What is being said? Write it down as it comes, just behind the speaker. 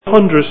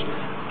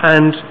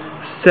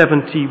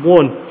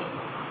171.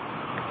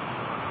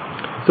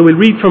 So we'll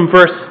read from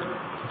verse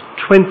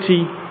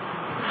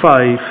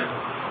 25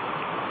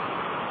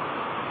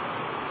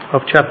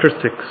 of chapter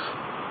 6.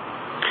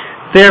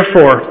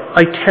 Therefore,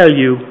 I tell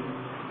you,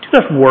 do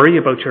not worry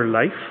about your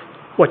life,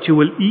 what you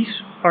will eat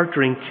or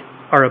drink,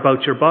 or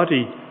about your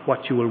body,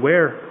 what you will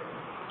wear.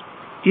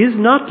 Is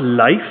not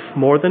life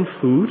more than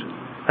food,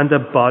 and the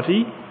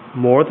body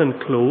more than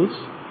clothes?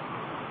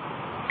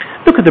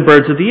 Look at the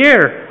birds of the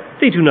air.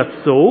 They do not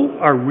sow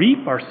or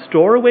reap or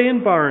store away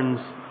in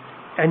barns,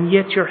 and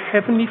yet your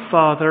heavenly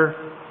Father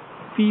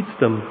feeds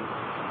them.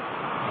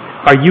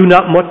 Are you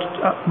not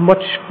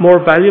much more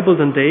valuable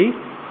than they?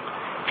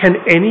 Can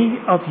any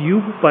of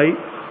you, by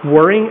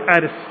worrying,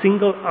 add a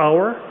single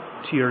hour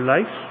to your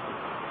life?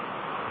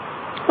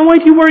 And why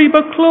do you worry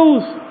about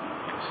clothes?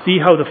 See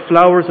how the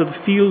flowers of the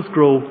fields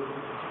grow.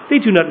 They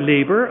do not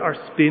labor or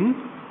spin.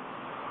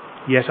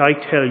 Yet I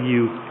tell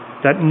you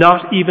that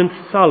not even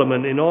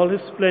Solomon in all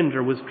his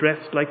splendor was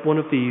dressed like one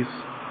of these.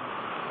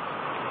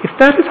 If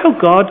that is how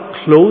God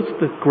clothes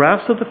the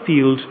grass of the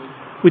field,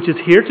 which is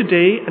here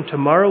today and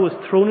tomorrow is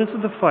thrown into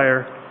the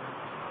fire,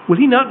 will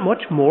he not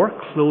much more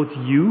clothe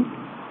you,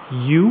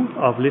 you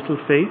of little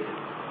faith?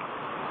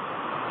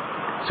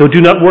 So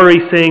do not worry,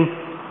 saying,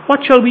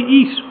 what shall we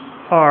eat?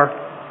 Or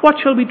what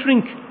shall we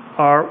drink?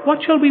 Or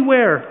what shall we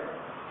wear?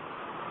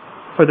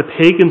 For the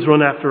pagans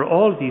run after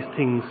all these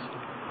things,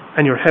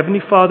 and your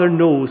heavenly Father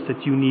knows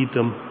that you need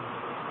them.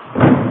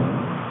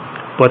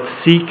 But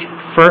seek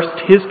first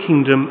his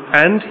kingdom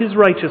and his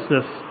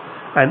righteousness,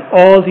 and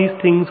all these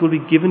things will be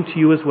given to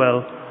you as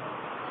well.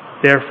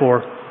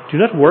 Therefore, do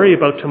not worry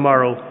about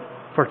tomorrow,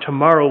 for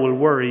tomorrow will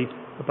worry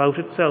about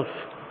itself.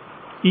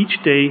 Each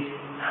day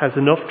has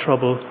enough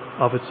trouble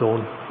of its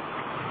own.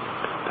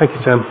 Thank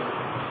you, Sam.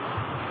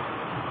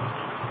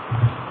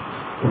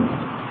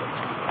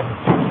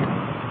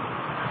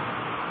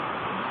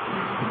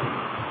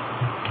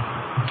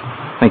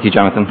 Thank you,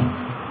 Jonathan.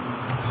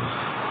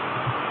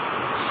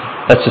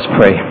 Let's just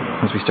pray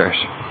as we start.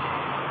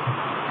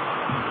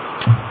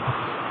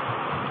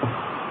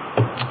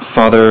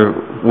 Father,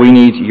 we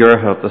need your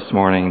help this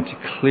morning to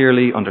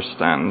clearly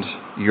understand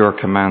your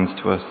commands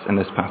to us in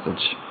this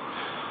passage.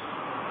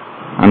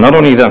 And not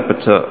only that, but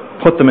to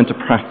put them into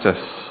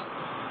practice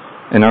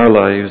in our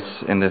lives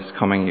in this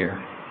coming year.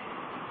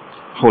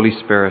 Holy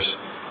Spirit,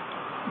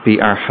 be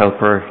our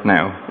helper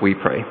now, we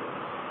pray.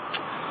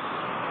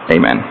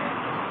 Amen.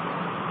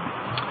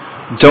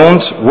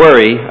 Don't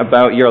worry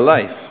about your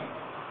life,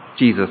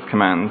 Jesus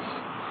commands.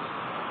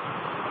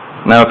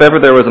 Now, if ever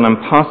there was an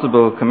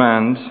impossible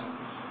command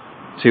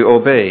to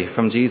obey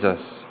from Jesus,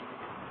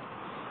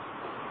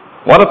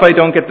 what if I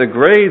don't get the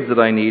grades that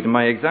I need in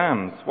my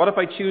exams? What if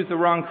I choose the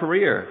wrong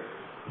career?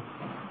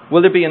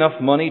 Will there be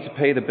enough money to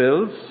pay the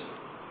bills?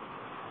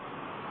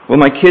 Will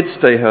my kids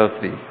stay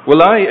healthy?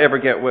 Will I ever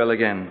get well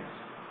again?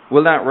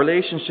 Will that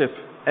relationship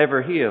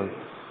ever heal?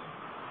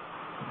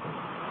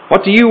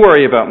 What do you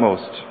worry about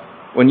most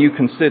when you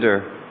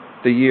consider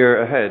the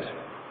year ahead?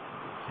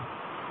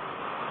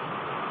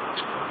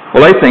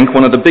 Well, I think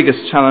one of the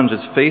biggest challenges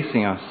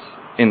facing us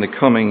in the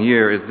coming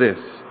year is this: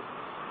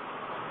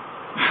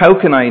 how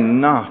can I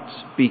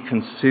not be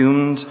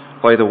consumed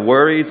by the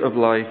worries of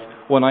life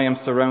when I am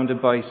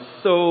surrounded by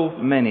so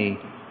many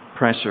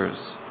pressures?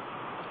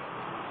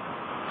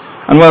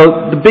 And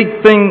well, the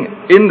big thing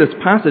in this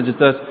passage is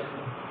that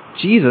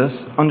Jesus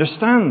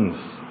understands.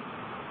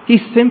 He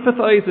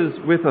sympathizes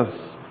with us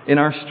in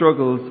our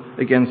struggles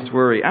against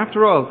worry.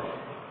 After all,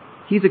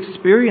 he's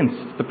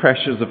experienced the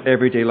pressures of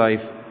everyday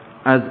life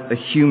as a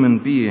human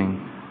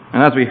being.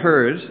 And as we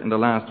heard in the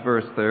last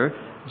verse there,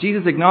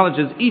 Jesus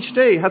acknowledges each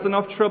day has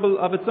enough trouble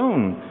of its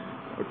own.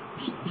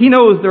 He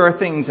knows there are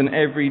things in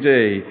every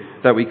day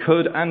that we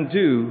could and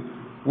do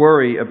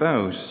worry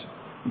about.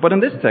 But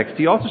in this text,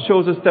 he also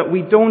shows us that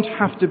we don't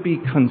have to be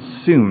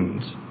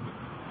consumed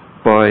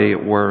by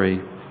worry.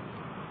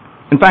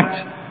 In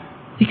fact,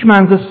 he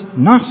commands us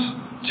not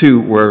to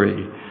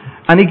worry.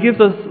 And he gives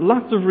us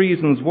lots of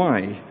reasons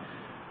why.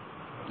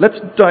 Let's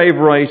dive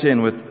right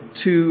in with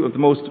two of the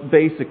most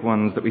basic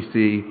ones that we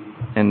see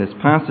in this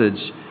passage.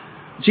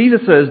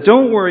 Jesus says,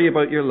 don't worry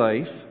about your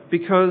life,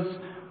 because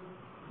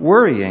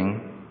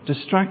worrying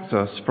distracts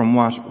us from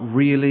what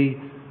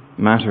really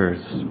matters.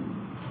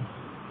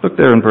 Look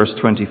there in verse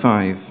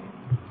 25.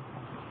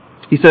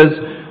 He says,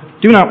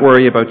 do not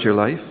worry about your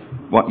life,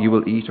 what you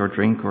will eat or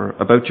drink, or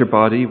about your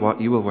body,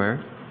 what you will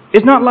wear.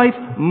 Is not life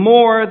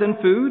more than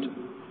food,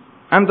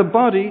 and the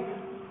body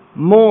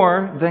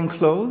more than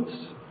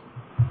clothes?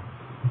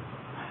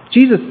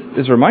 Jesus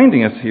is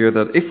reminding us here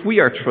that if we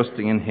are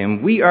trusting in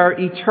him, we are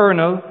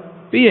eternal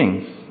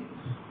beings.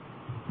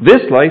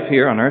 This life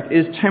here on earth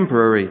is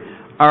temporary.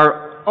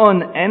 Our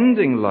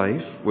unending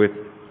life with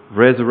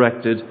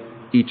resurrected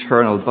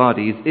eternal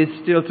bodies is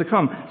still to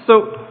come.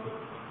 So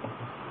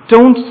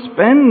don't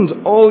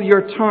spend all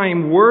your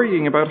time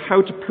worrying about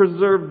how to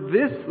preserve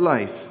this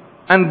life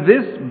and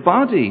this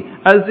body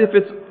as if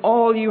it's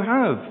all you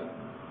have.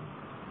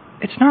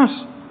 It's not.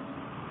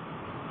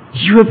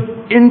 You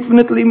have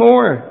infinitely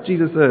more,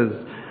 Jesus says.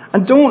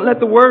 And don't let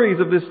the worries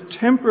of this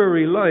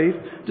temporary life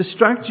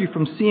distract you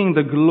from seeing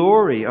the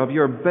glory of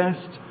your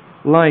best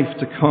life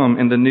to come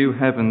in the new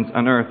heavens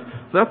and earth.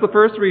 So that's the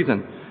first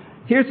reason.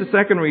 Here's the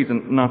second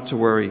reason not to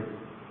worry.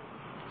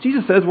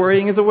 Jesus says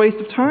worrying is a waste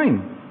of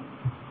time.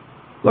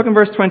 Look in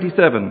verse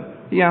 27.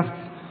 He asks,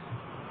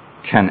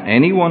 "Can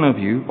any one of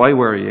you, by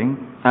worrying,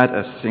 add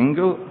a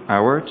single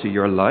hour to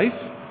your life?"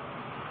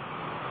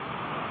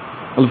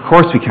 Well, of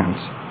course we can't.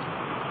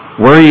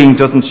 Worrying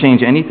doesn't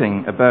change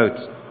anything about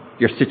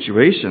your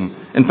situation.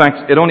 In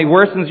fact, it only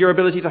worsens your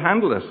ability to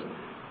handle it.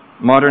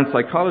 Modern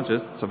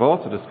psychologists have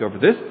also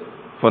discovered this,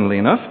 funnily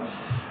enough,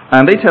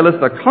 and they tell us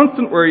that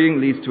constant worrying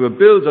leads to a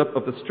build-up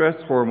of the stress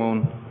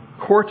hormone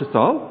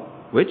cortisol,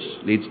 which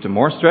leads to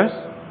more stress,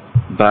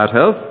 bad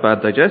health,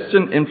 bad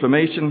digestion,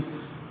 inflammation,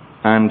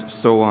 and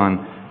so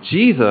on.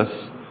 Jesus,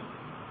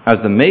 as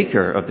the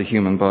maker of the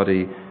human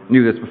body,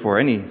 knew this before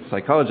any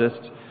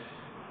psychologist,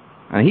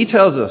 and he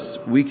tells us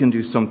we can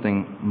do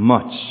something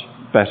much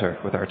better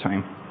with our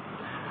time,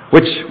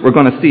 which we're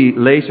going to see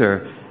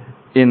later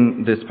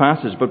in this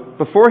passage. But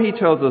before he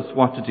tells us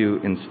what to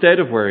do instead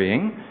of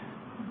worrying,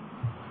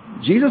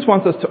 Jesus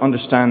wants us to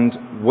understand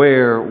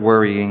where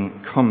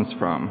worrying comes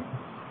from.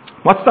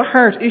 What's the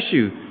heart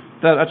issue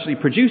that actually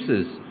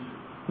produces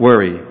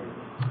worry?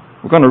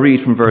 We're going to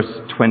read from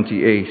verse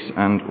 28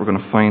 and we're going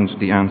to find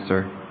the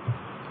answer.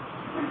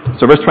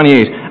 So verse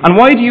 28, "And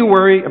why do you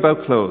worry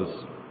about clothes?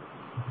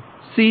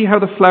 See how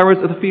the flowers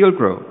of the field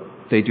grow.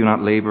 They do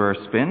not labor or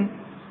spin.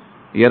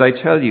 Yet I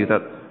tell you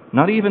that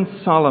not even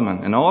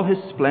Solomon in all his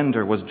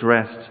splendor was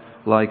dressed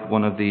like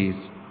one of these.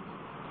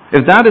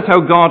 If that is how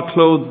God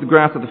clothes the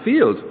grass of the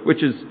field,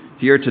 which is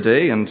here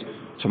today and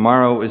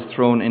tomorrow is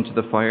thrown into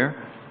the fire,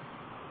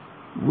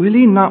 will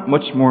he not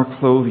much more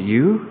clothe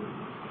you?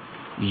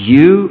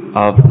 You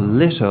of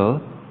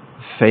little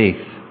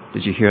faith."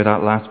 Did you hear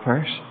that last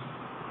part?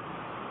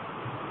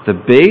 The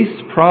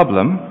base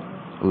problem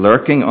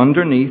lurking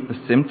underneath the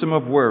symptom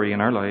of worry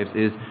in our lives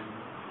is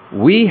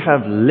we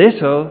have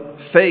little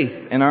faith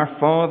in our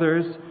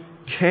Father's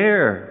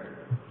care.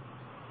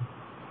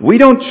 We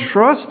don't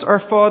trust our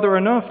Father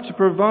enough to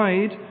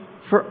provide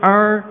for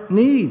our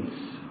needs.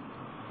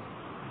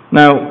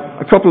 Now,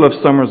 a couple of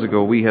summers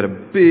ago, we had a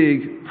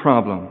big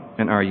problem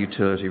in our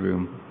utility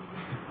room.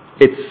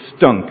 It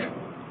stunk.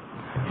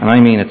 And I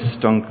mean it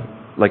stunk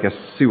like a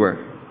sewer.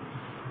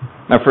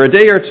 Now, for a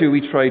day or two, we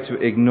tried to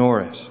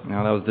ignore it.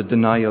 Now, that was the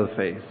denial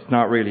phase. It's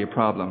not really a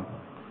problem.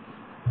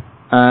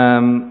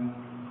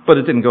 But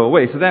it didn't go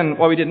away. So then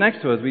what we did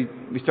next was we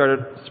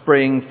started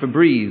spraying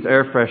Febreze,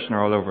 air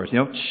freshener all over it,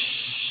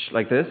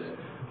 like this.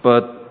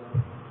 But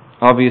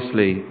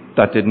obviously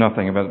that did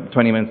nothing. About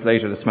 20 minutes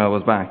later, the smell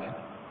was back.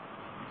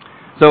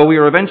 So we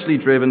were eventually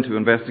driven to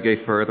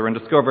investigate further and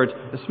discovered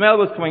the smell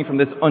was coming from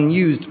this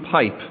unused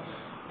pipe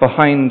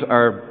behind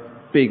our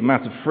big,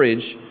 massive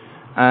fridge.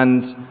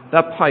 And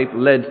that pipe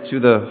led to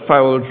the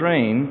foul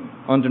drain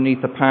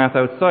underneath the path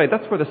outside.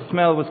 That's where the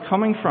smell was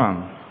coming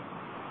from.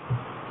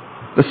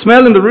 The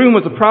smell in the room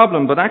was a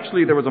problem, but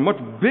actually there was a much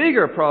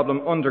bigger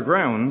problem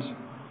underground,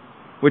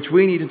 which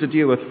we needed to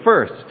deal with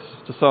first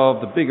to solve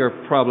the bigger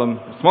problem,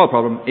 the small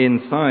problem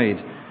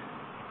inside.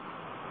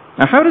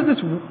 Now, how does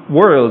this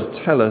world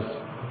tell us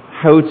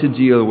how to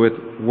deal with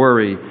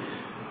worry?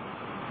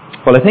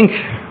 Well, I think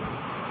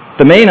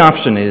the main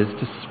option is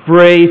to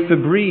spray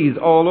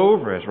Febreze all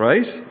over it,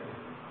 right?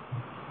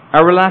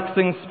 A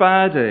relaxing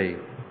spa day,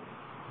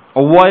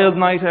 a wild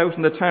night out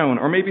in the town,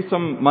 or maybe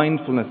some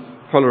mindfulness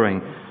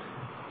colouring.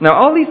 Now,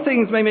 all these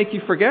things may make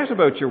you forget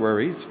about your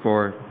worries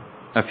for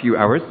a few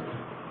hours,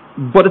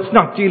 but it's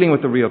not dealing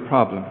with the real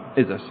problem,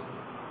 is it?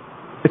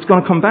 It's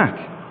going to come back.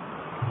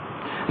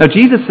 Now,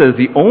 Jesus says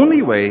the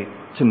only way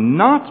to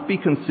not be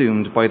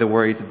consumed by the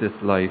worries of this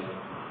life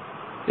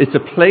is to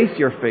place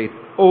your faith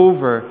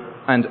over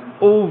and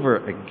over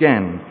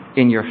again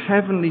in your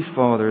Heavenly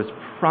Father's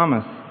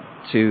promise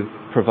to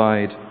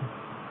provide.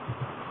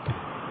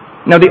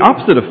 Now, the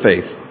opposite of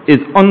faith is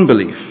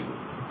unbelief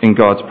in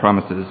God's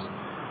promises,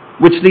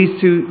 which leads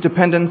to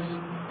dependence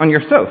on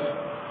yourself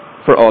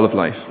for all of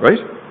life, right?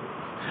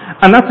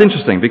 And that's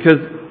interesting because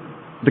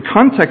the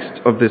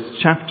context of this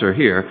chapter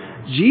here,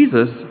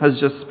 Jesus has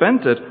just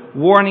spent it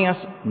warning us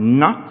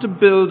not to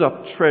build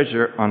up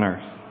treasure on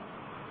earth.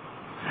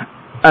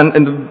 And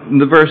in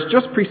the verse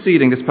just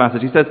preceding this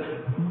passage, he says,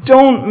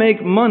 don't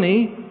make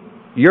money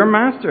your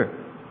master.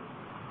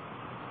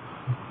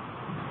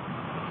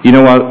 You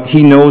know what?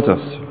 He knows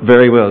us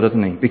very well,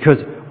 doesn't he? Because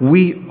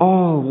we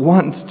all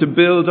want to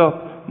build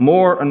up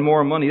more and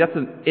more money. That's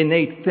an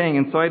innate thing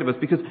inside of us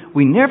because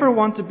we never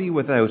want to be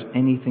without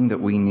anything that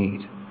we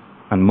need.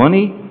 And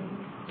money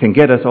can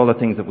get us all the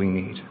things that we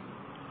need.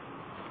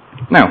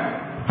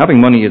 Now, having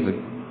money is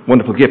a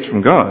wonderful gift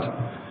from God.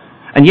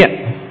 And yet,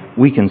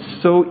 we can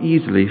so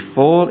easily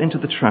fall into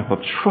the trap of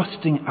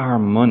trusting our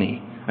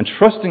money and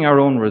trusting our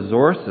own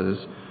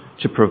resources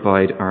to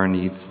provide our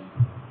needs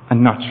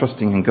and not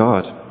trusting in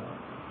God.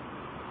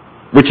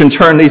 which in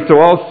turn leads to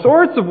all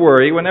sorts of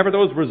worry whenever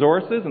those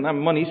resources and that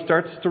money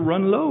starts to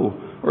run low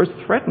or is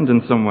threatened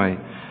in some way.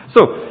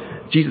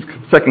 So, Jesus'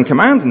 second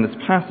command in this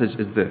passage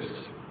is this: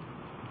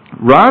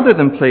 rather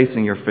than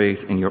placing your faith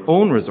in your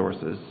own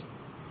resources,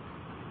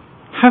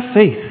 have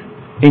faith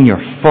in your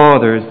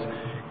Father's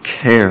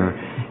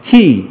care.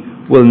 He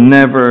will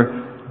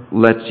never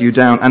let you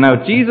down. And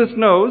now Jesus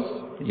knows,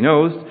 he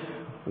knows,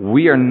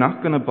 we are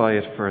not going to buy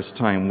it first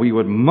time. We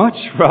would much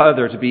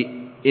rather to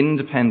be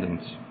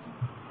independent,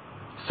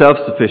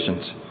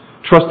 self-sufficient,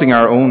 trusting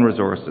our own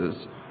resources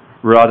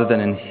rather than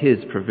in his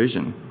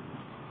provision.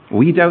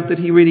 We doubt that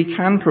he really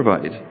can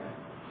provide.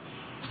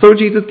 So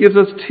Jesus gives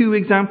us two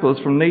examples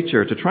from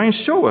nature to try and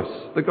show us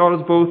that God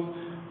has both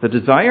the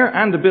desire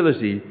and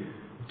ability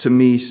to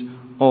meet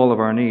all of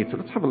our needs. So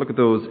let's have a look at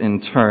those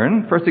in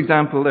turn. First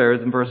example there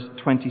is in verse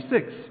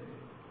 26.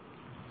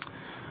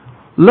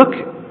 Look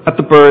at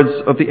the birds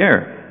of the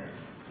air.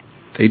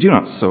 They do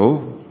not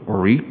sow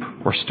or reap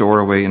or store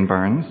away in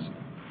barns,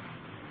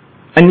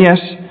 and yet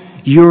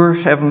your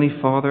heavenly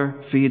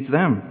Father feeds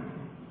them.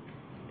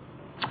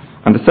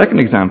 And the second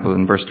example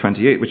in verse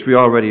 28, which we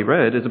already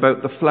read, is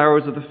about the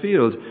flowers of the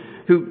field,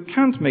 who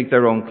can't make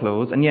their own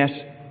clothes, and yet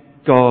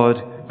God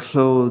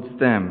clothes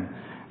them.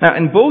 Now,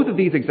 in both of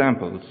these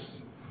examples,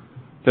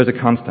 there's a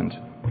constant.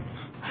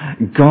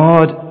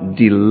 God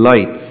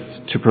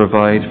delights to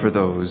provide for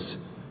those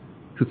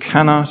who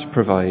cannot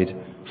provide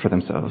for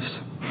themselves.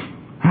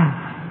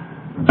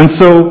 And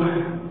so,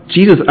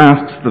 Jesus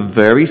asks the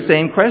very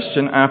same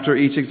question after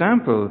each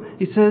example.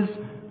 He says,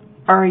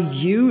 are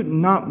you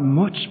not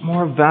much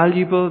more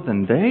valuable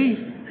than they?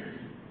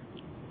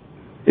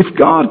 If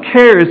God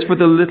cares for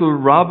the little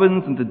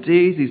robins and the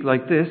daisies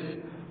like this,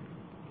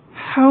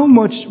 how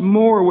much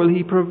more will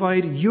he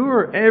provide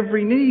your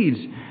every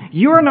need?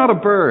 You're not a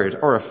bird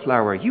or a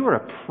flower. You are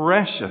a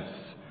precious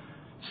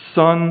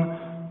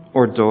son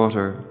or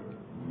daughter.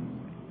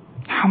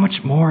 How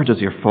much more does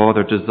your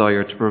Father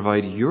desire to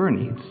provide your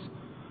needs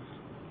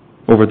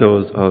over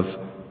those of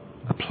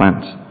a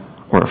plant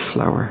or a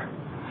flower?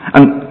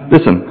 And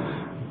listen,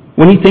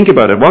 when you think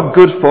about it, what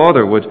good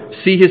father would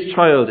see his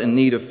child in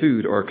need of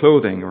food or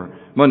clothing or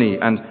money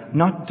and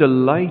not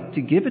delight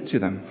to give it to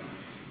them?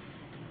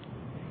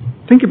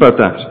 Think about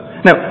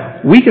that.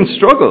 Now, we can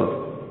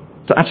struggle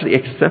to actually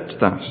accept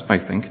that, I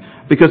think,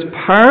 because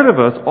part of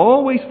us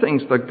always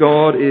thinks that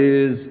God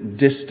is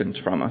distant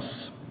from us.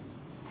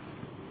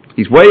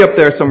 He's way up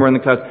there somewhere in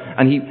the clouds,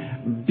 and he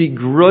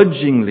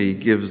begrudgingly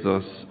gives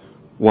us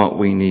what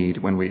we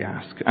need when we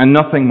ask, and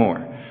nothing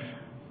more.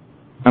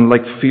 And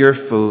like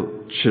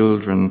fearful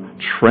children,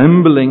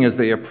 trembling as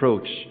they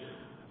approach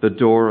the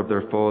door of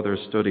their Father's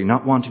study,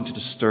 not wanting to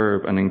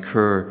disturb and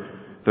incur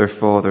their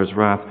Father's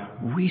wrath,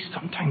 we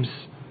sometimes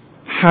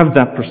have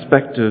that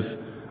perspective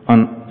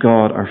on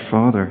God our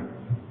Father.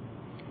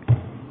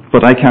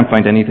 But I can't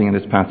find anything in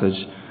this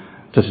passage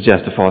to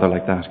suggest a Father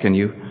like that, can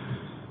you?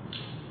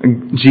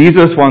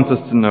 Jesus wants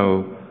us to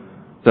know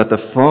that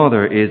the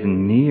Father is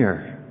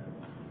near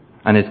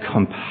and is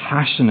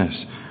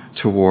compassionate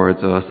towards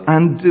us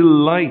and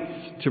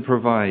delights to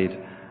provide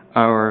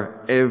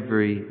our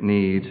every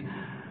need.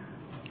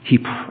 He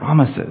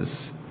promises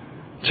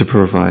to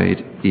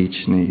provide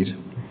each need.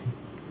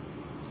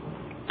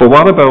 But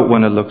what about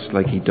when it looks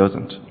like he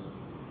doesn't?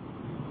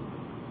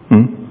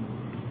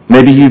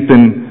 Maybe you've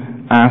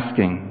been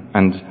asking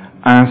and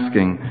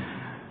asking,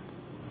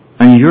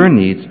 and your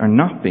needs are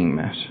not being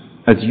met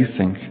as you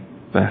think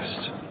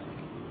best.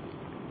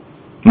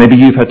 Maybe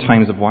you've had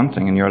times of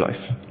wanting in your life.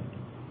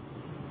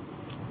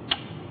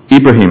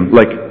 Ibrahim,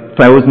 like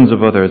thousands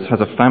of others, has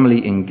a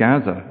family in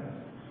Gaza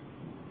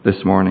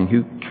this morning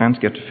who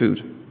can't get food.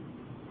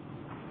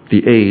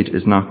 The aid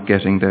is not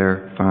getting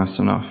there fast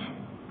enough.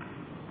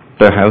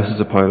 Their house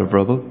is a pile of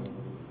rubble.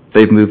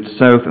 They've moved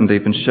south and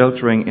they've been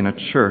sheltering in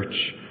a church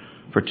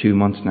for 2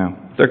 months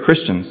now. They're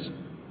Christians.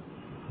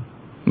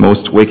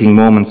 Most waking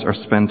moments are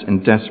spent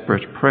in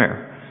desperate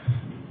prayer.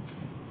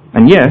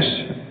 And yet,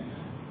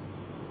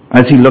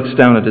 as he looks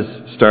down at his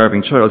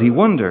starving child, he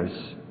wonders,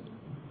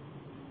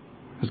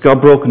 has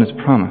God broken his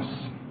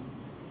promise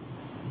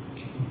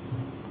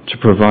to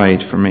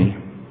provide for me?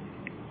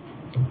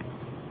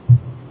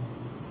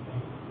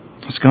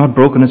 Has God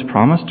broken his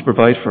promise to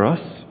provide for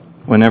us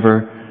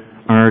whenever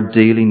our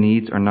daily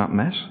needs are not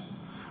met?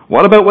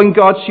 What about when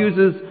God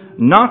chooses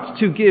not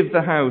to give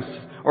the house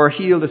or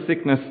heal the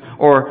sickness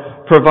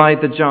or provide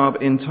the job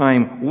in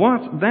time?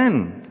 What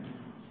then?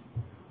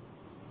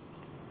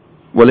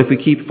 Well, if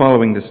we keep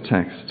following this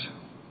text,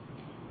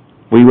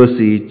 we will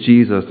see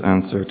Jesus'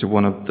 answer to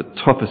one of the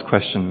toughest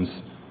questions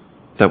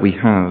that we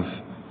have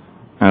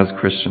as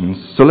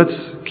Christians. So let's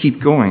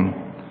keep going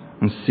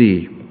and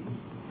see.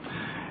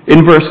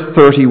 In verse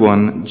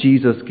 31,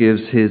 Jesus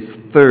gives his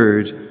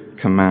third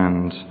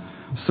command.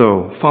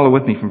 So follow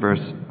with me from verse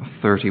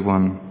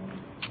 31.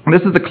 And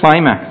this is the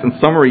climax and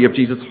summary of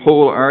Jesus'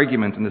 whole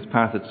argument in this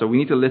passage, so we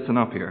need to listen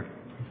up here.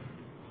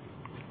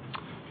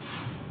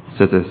 It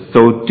says this: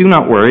 so do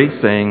not worry,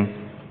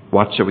 saying,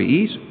 what shall we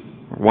eat?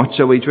 Or what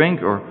shall we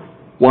drink? Or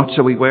what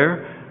shall we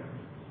wear?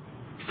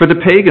 For the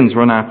pagans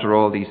run after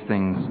all these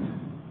things,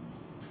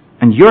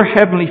 and your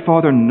heavenly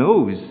Father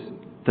knows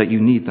that you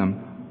need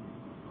them.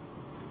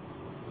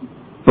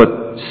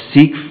 But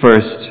seek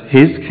first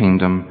His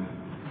kingdom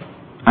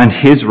and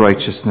His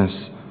righteousness,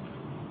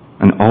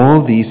 and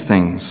all these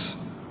things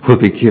will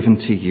be given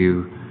to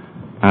you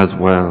as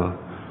well.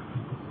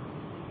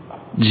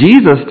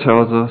 Jesus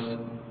tells us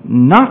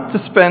not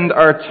to spend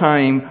our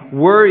time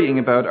worrying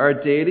about our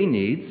daily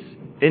needs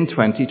in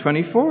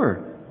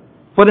 2024,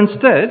 but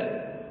instead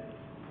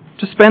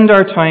to spend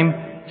our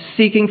time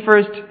seeking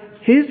first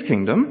His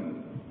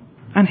kingdom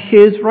and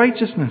His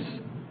righteousness.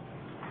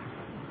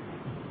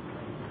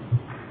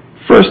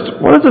 First,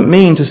 what does it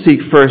mean to seek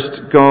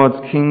first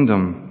God's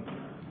kingdom?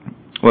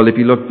 Well, if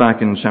you look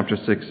back in chapter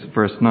 6,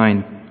 verse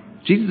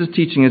 9, Jesus is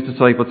teaching His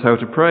disciples how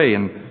to pray,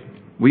 and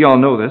we all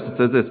know this. It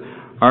says this,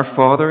 "Our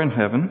Father in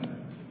heaven,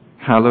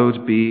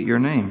 hallowed be your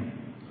name.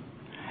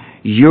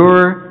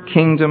 Your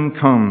kingdom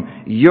come,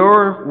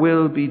 your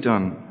will be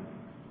done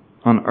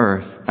on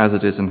earth as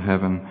it is in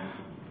heaven."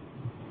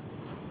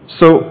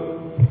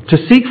 So, to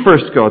seek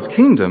first God's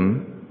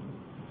kingdom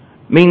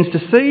means to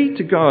say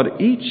to God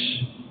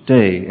each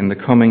day in the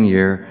coming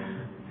year,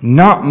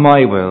 "Not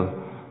my will,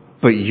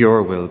 but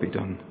your will be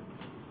done."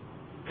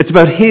 It's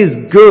about His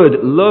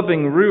good,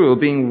 loving rule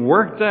being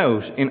worked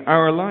out in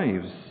our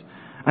lives.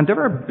 And there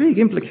are big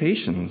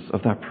implications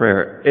of that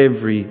prayer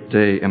every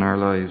day in our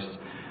lives.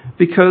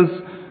 Because,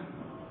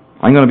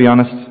 I'm going to be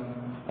honest,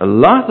 a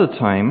lot of the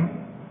time,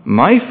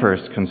 my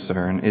first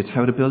concern is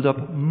how to build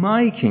up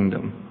my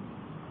kingdom.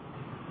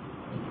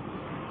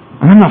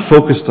 And I'm not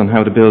focused on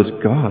how to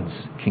build God's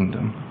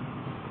kingdom.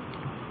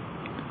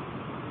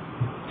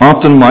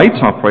 Often my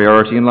top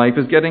priority in life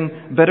is getting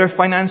better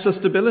financial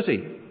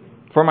stability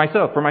for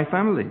myself, for my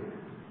family.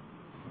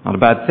 Not a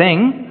bad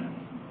thing.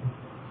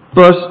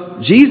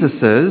 But Jesus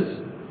says,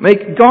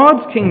 make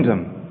God's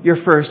kingdom your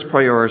first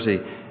priority.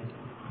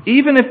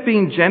 Even if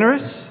being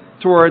generous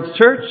towards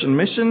church and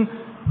mission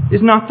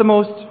is not the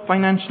most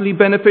financially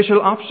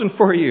beneficial option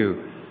for you.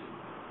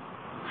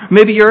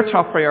 Maybe your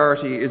top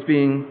priority is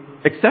being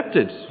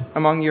accepted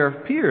among your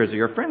peers or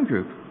your friend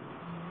group,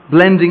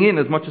 blending in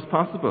as much as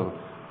possible.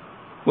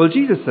 Well,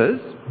 Jesus says,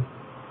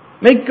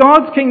 make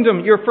God's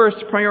kingdom your first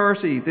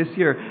priority this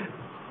year,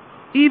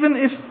 even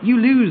if you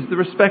lose the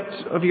respect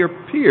of your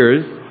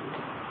peers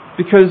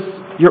because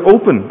you're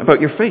open about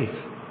your faith.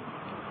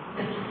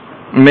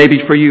 Maybe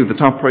for you, the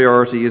top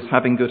priority is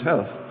having good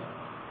health.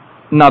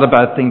 Not a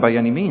bad thing by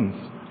any means,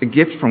 a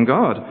gift from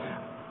God.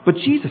 But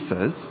Jesus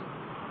says,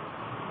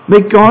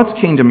 make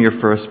God's kingdom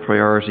your first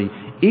priority,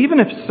 even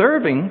if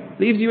serving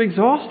leaves you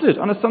exhausted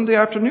on a Sunday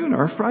afternoon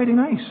or a Friday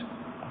night.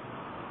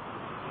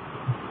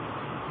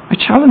 I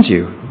challenge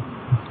you,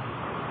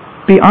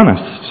 be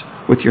honest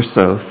with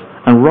yourself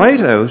and write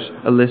out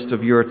a list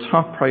of your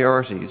top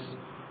priorities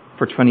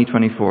for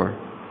 2024.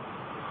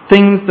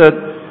 Things that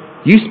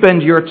you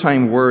spend your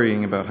time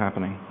worrying about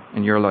happening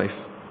in your life.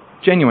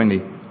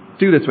 Genuinely,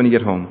 do this when you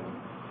get home.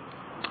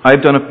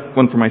 I've done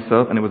one for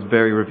myself and it was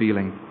very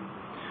revealing.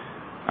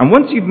 And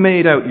once you've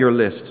made out your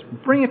list,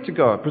 bring it to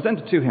God, present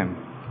it to Him,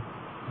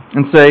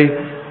 and say,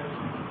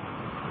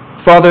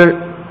 Father,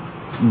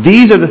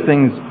 these are the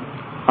things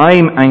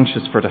I'm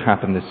anxious for to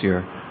happen this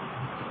year,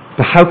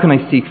 but how can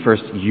I seek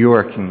first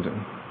your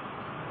kingdom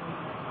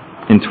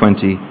in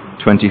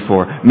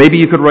 2024? Maybe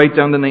you could write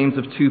down the names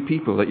of 2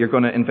 people that you're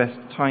going to invest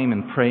time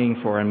in praying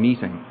for and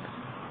meeting.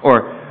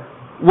 Or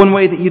one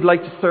way that you'd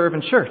like to serve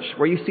in church,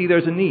 where you see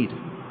there's a need.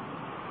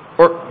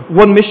 Or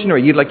one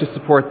missionary you'd like to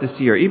support this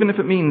year, even if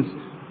it means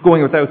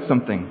going without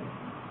something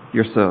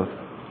yourself.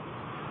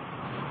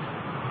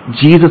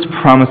 Jesus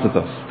promises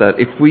us that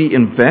if we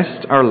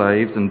invest our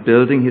lives in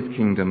building His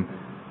kingdom,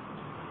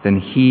 then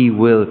He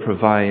will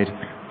provide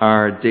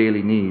our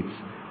daily needs.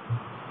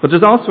 But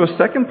there's also a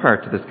second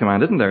part to this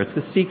command, isn't there? It's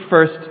to seek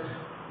first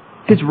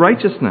His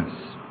righteousness.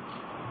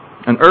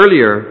 And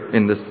earlier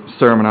in this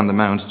Sermon on the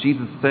Mount,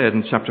 Jesus said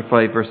in chapter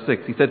 5, verse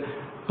 6, He said,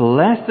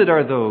 "Blessed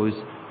are those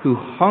who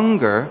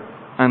hunger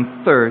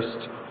and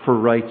thirst for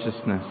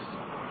righteousness,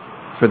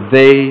 for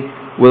they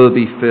will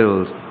be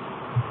filled."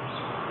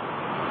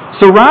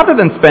 So rather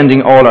than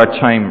spending all our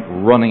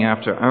time running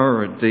after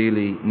our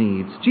daily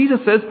needs, Jesus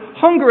says,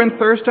 hunger and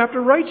thirst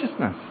after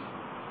righteousness.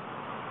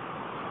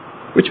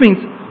 Which means,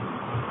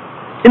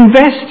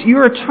 invest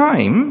your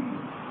time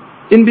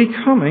in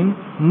becoming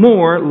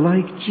more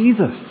like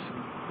Jesus.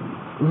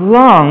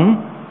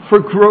 Long for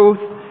growth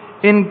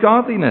in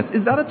godliness.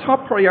 Is that a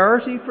top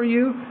priority for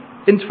you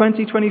in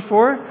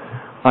 2024?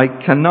 I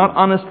cannot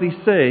honestly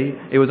say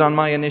it was on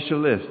my initial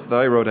list that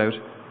I wrote out.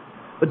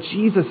 But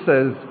Jesus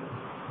says,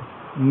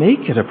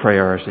 make it a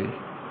priority.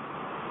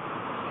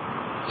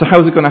 So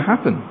how's it going to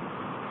happen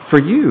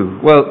for you?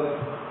 Well,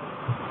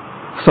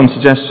 some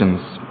suggestions.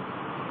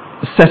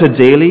 Set a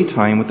daily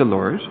time with the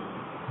Lord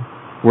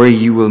where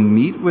you will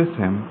meet with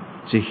Him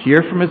to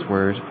hear from His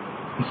Word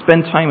and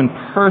spend time in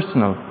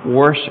personal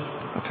worship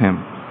of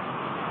Him.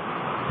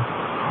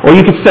 Or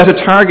you could set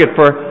a target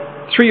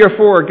for 3 or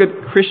 4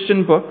 good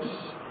Christian books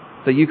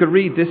that you could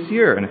read this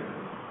year. And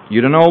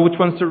You don't know which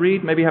ones to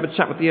read? Maybe have a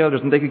chat with the elders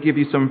and they could give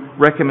you some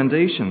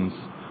recommendations.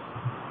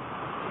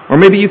 Or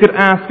maybe you could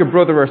ask a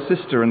brother or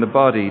sister in the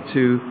body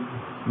to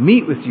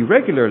meet with you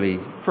regularly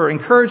for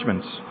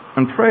encouragement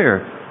and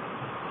prayer.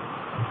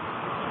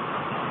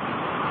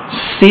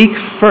 Seek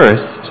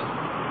first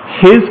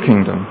His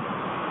kingdom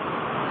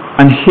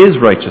and His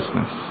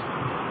righteousness,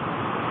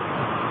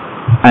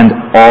 and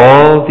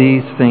all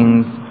these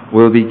things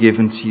will be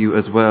given to you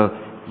as well.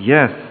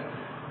 Yes,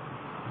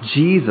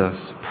 Jesus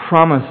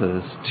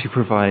promises to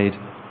provide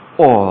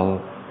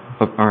all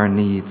of our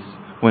needs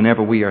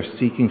whenever we are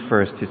seeking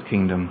first His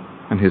kingdom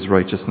and His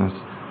righteousness.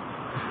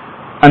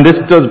 And this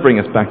does bring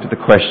us back to the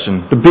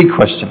question, the big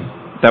question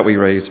that we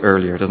raised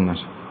earlier, doesn't it?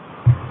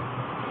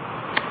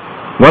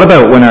 What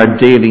about when our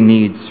daily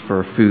needs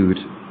for food,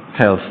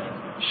 health,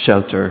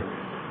 shelter,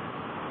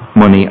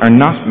 money are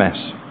not met?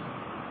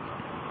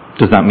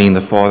 Does that mean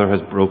the Father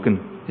has broken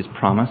His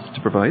promise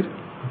to provide?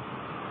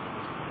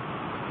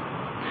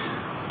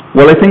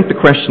 Well, I think the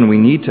question we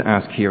need to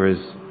ask here is,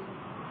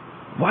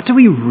 what do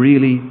we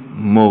really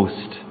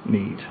most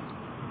need?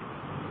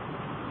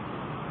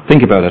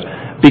 Think about it.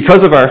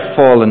 Because of our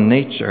fallen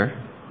nature,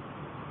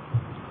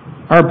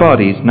 our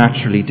bodies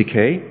naturally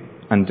decay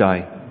and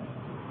die.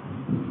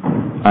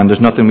 And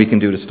there's nothing we can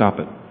do to stop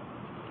it.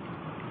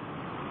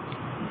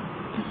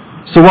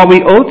 So what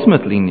we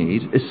ultimately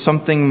need is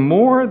something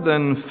more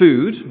than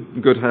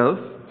food, good health,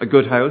 a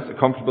good house, a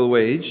comfortable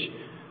wage,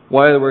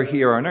 while we're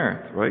here on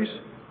earth, right?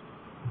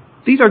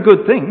 These are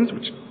good things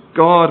which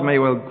God may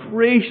well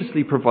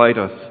graciously provide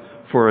us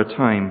for a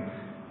time,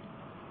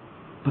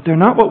 but they're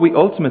not what we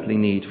ultimately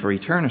need for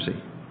eternity.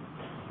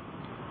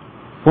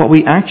 What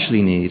we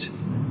actually need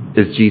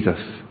is Jesus,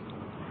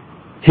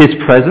 His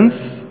presence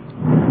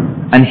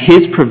and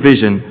His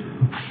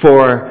provision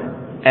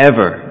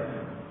forever.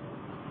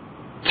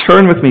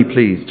 Turn with me,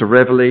 please, to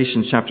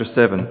Revelation chapter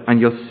 7, and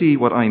you'll see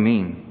what I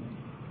mean.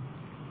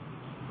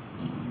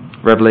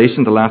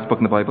 Revelation, the last book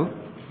in the Bible.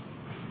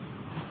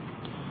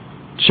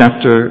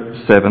 Chapter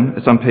 7.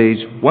 It's on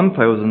page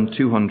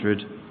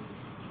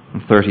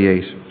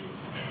 1238.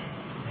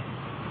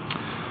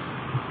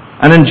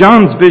 And in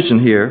John's vision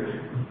here,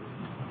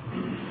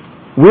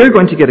 we're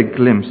going to get a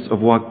glimpse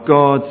of what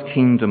God's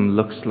kingdom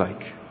looks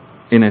like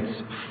in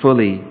its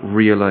fully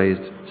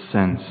realized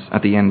sense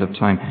at the end of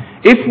time.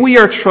 If we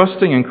are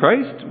trusting in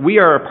Christ, we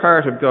are a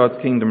part of God's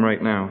kingdom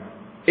right now.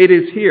 It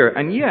is here,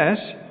 and yet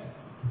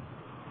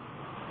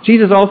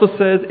Jesus also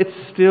says it's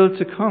still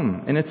to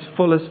come in its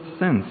fullest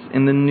sense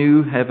in the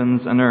new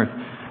heavens and earth.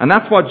 And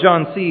that's what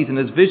John sees in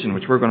his vision,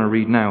 which we're going to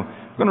read now.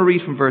 We're going to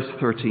read from verse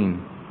 13.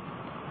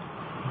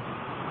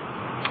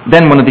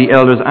 Then one of the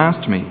elders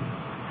asked me,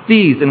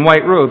 "These in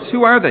white robes,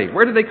 who are they?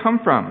 Where did they come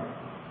from?"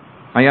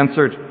 I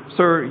answered,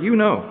 "Sir, you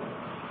know."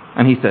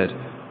 And he said,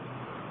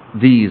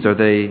 "These are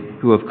they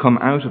who have come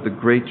out of the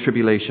great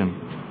tribulation.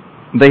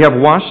 They have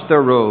washed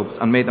their robes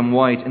and made them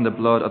white in the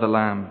blood of the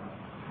Lamb.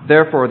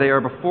 Therefore they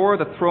are before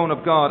the throne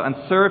of God and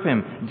serve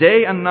Him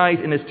day and night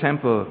in His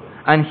temple.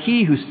 And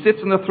He who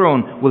sits on the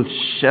throne will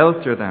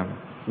shelter them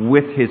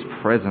with His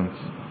presence.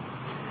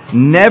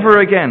 Never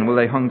again will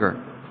they hunger.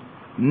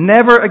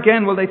 Never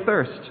again will they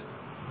thirst.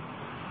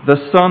 The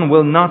sun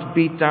will not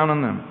beat down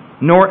on them,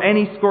 nor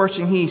any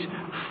scorching heat,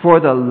 for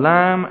the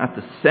Lamb at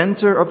the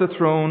center of the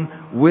throne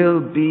will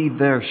be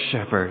their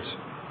shepherd.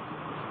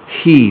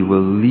 He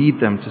will lead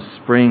them to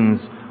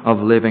springs of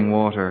living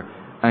water,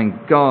 and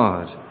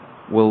God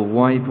will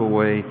wipe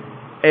away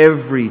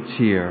every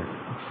tear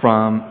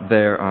from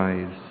their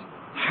eyes."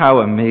 How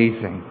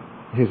amazing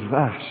is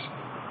that?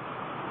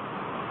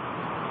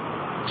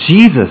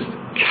 Jesus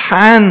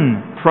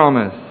can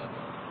promise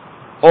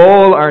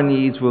all our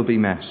needs will be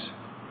met,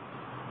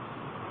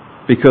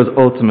 because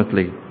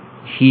ultimately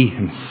He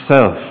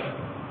Himself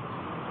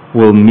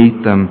will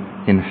meet them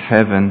in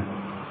heaven.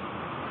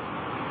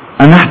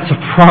 And that's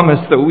a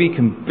promise that we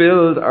can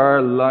build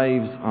our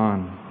lives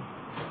on.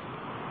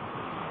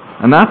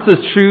 And that's as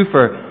true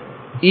for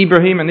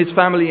Ibrahim and his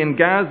family in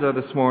Gaza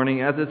this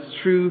morning as it's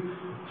true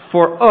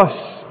for us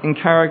in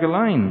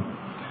Carrigaline.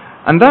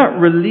 And that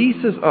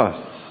releases us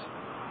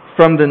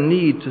from the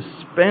need to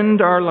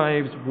spend our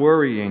lives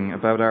worrying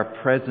about our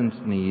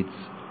present needs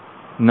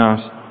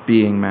not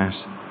being met.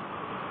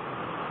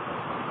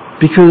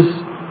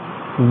 Because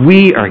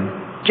we are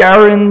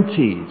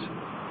guaranteed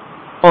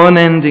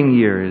unending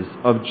years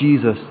of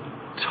Jesus'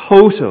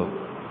 total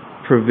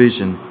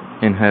provision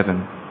in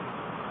heaven.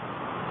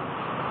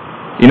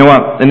 You know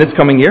what? In this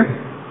coming year,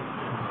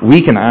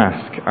 we can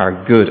ask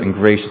our good and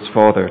gracious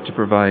Father to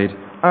provide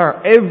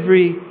our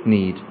every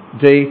need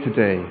day to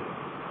day.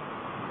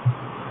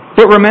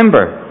 But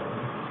remember,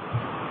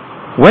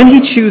 when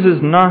He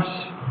chooses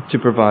not to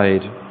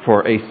provide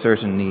for a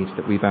certain need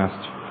that we've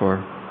asked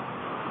for,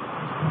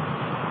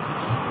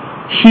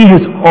 He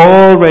has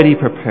already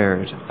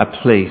prepared a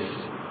place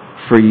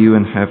for you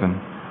in heaven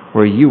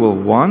where you will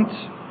want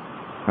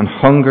and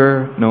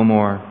hunger no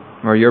more,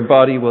 where your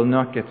body will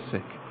not get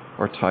sick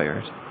or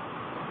tired.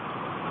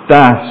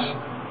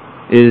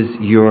 That is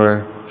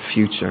your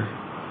future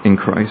in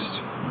Christ.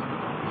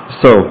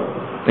 So,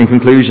 in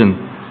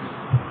conclusion,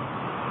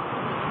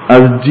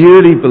 as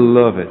dearly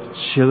beloved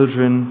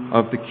children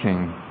of the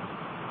King,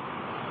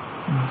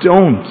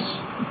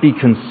 don't be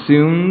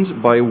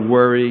consumed by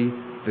worry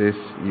this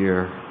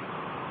year.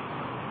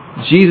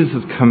 Jesus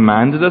has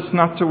commanded us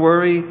not to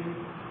worry,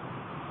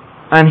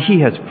 and He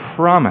has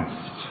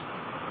promised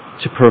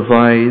to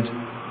provide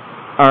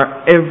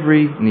our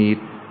every need,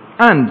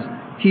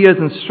 and He has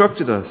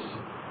instructed us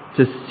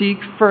to seek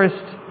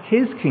first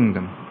His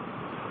kingdom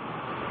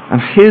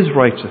and His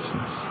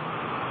righteousness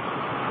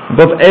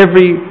above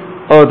every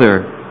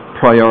other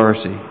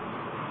priority.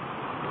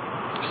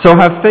 So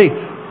have faith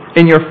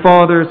in your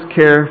Father's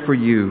care for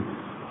you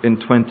in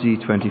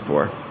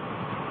 2024,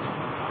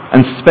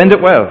 and spend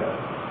it well,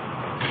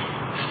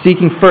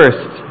 seeking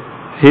first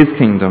His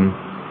kingdom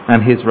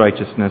and His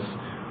righteousness,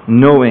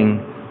 knowing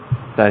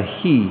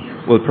that He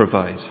will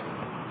provide.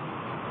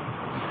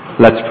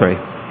 Let's pray.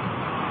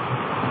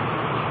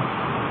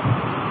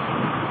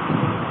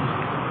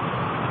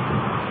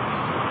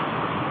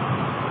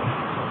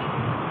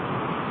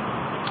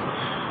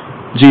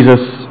 Jesus,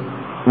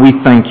 we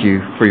thank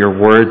you for your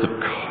words of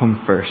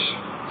comfort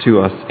to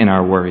us in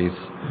our worries.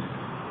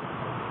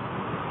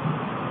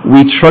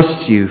 We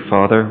trust you,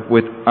 Father,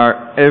 with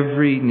our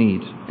every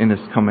need in this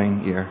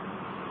coming year.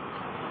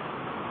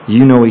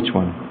 You know each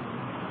one.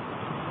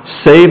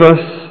 Save us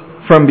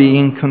from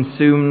being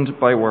consumed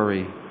by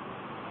worry,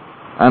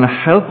 and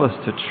help us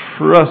to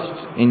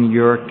trust in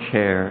your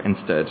care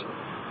instead.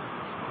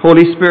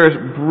 Holy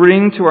Spirit,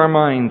 bring to our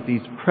minds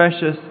these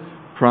precious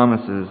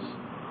promises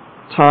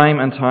time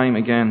and time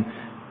again,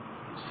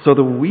 so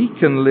that we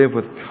can live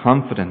with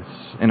confidence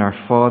in our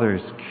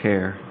Father's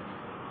care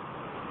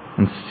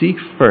and seek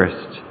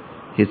first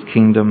His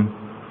kingdom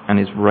and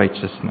His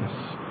righteousness.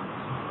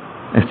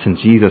 It's in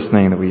Jesus'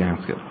 name that we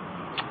ask it.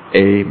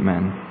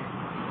 Amen.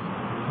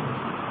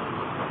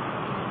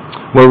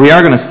 Well, we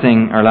are going to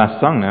sing our last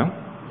song now.